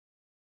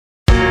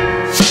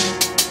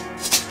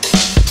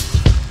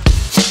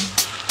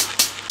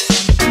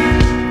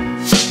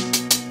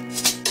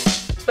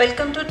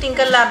Welcome to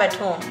Tinkle Lab at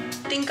Home.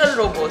 Tinkle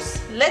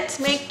Robos. Let's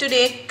make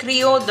today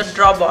Creo the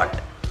Drawbot,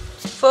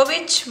 for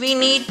which we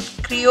need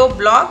Creo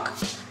block,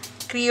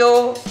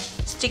 Creo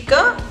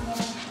sticker,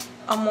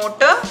 a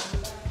motor,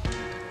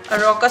 a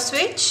rocker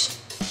switch,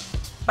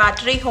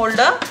 battery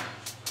holder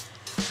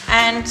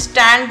and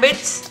stand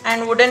bits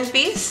and wooden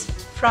piece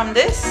from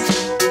this.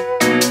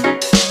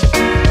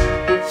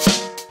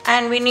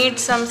 And we need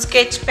some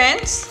sketch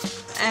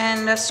pens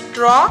and a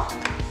straw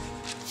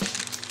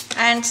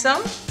and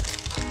some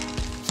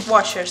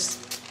washers.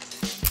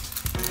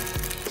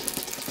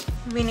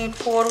 We need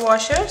 4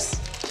 washers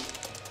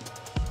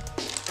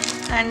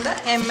and the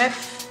MF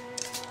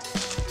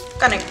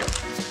connector.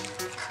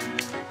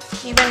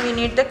 Even we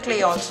need the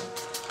clay also.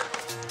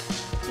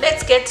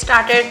 Let's get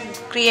started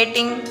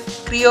creating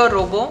Creo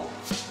Robo.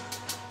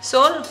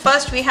 So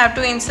first we have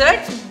to insert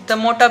the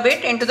motor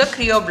bit into the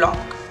Creo block.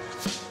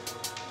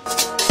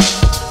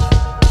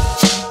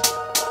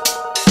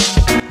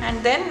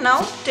 And then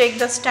now take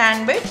the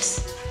stand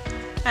bits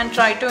and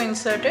try to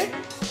insert it.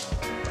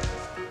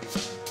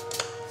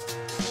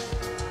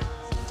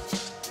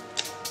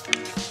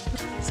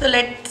 So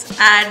let's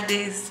add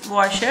these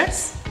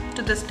washers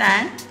to the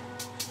stand.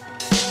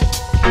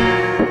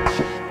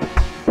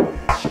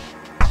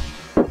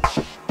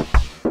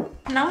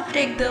 Now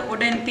take the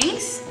wooden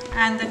piece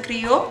and the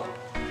Creo.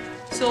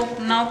 So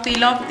now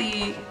peel off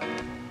the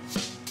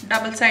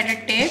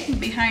double-sided tape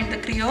behind the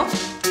Creo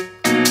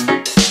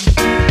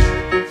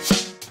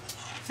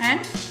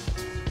and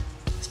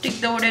stick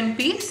the wooden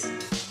piece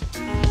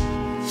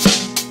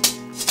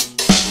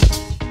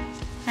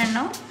and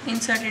now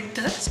insert it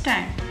to the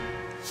stand.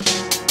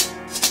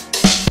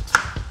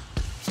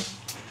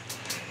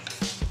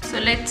 So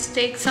let's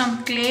take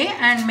some clay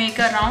and make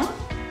a round.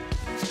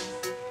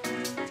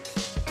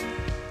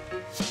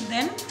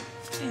 Then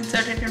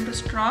insert it into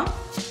straw.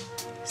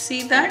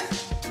 See that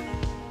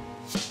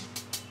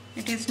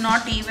it is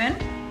not even.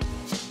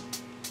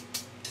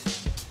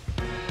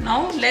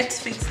 Now let's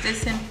fix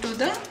this into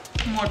the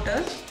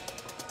motor.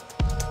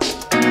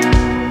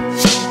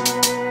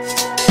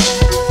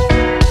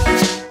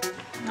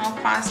 Now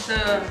pass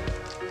the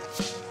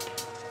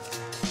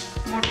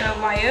motor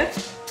wire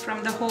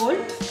from the hole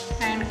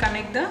and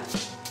connect the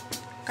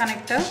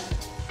connector.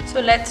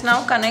 So let's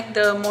now connect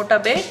the motor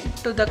bit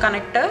to the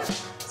connector.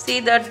 See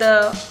that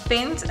the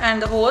pins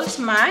and the holes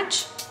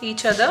match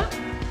each other,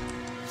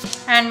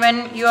 and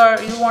when you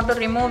want to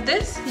remove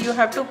this, you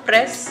have to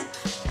press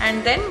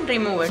and then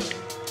remove it.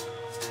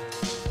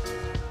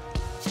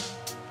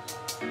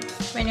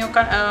 When you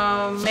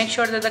make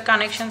sure that the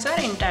connections are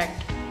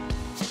intact.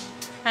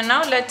 And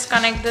now let's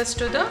connect this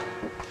to the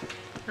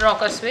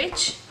rocker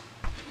switch.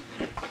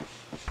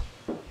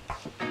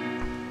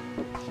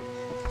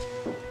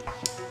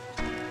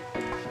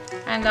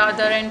 And the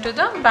other end to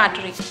the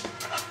battery.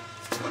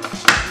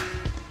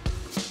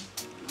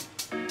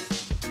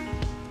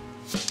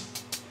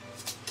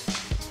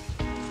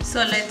 So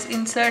let's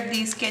insert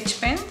these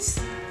sketch pens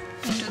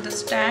into the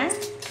stand.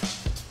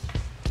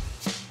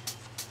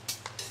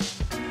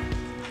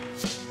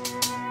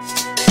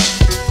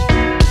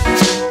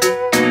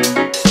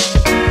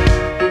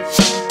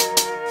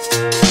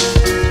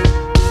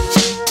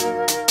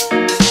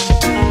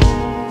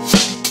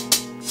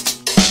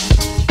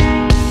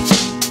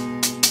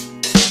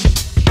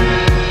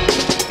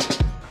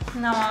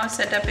 Now our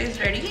setup is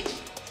ready.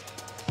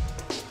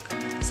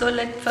 So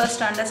let's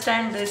first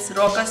understand this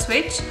rocker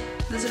switch.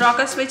 This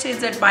rocker switch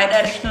is a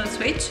bidirectional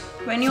switch.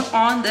 When you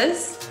on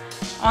this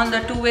on the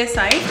two-way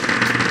side,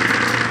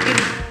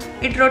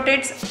 it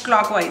rotates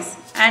clockwise,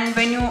 and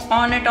when you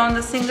on it on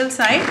the single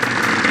side,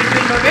 it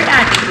will rotate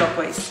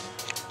anti-clockwise.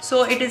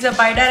 So it is a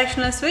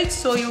bidirectional switch,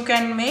 so you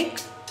can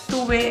make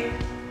two-way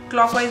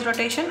clockwise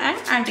rotation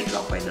and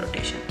anti-clockwise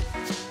rotation.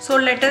 So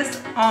let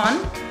us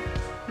on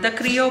the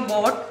Creo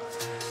board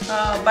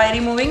by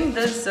removing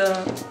this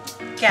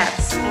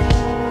caps.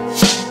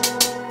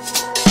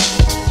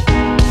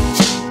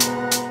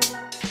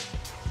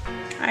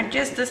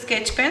 Adjust the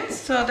sketch pens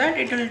so that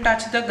it will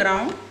touch the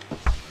ground.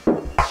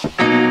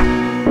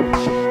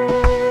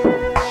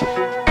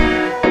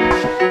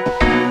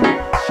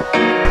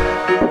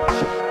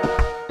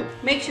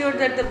 Make sure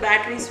that the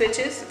battery switch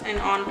is in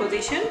on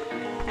position,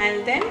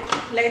 and then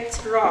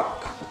let's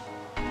rock.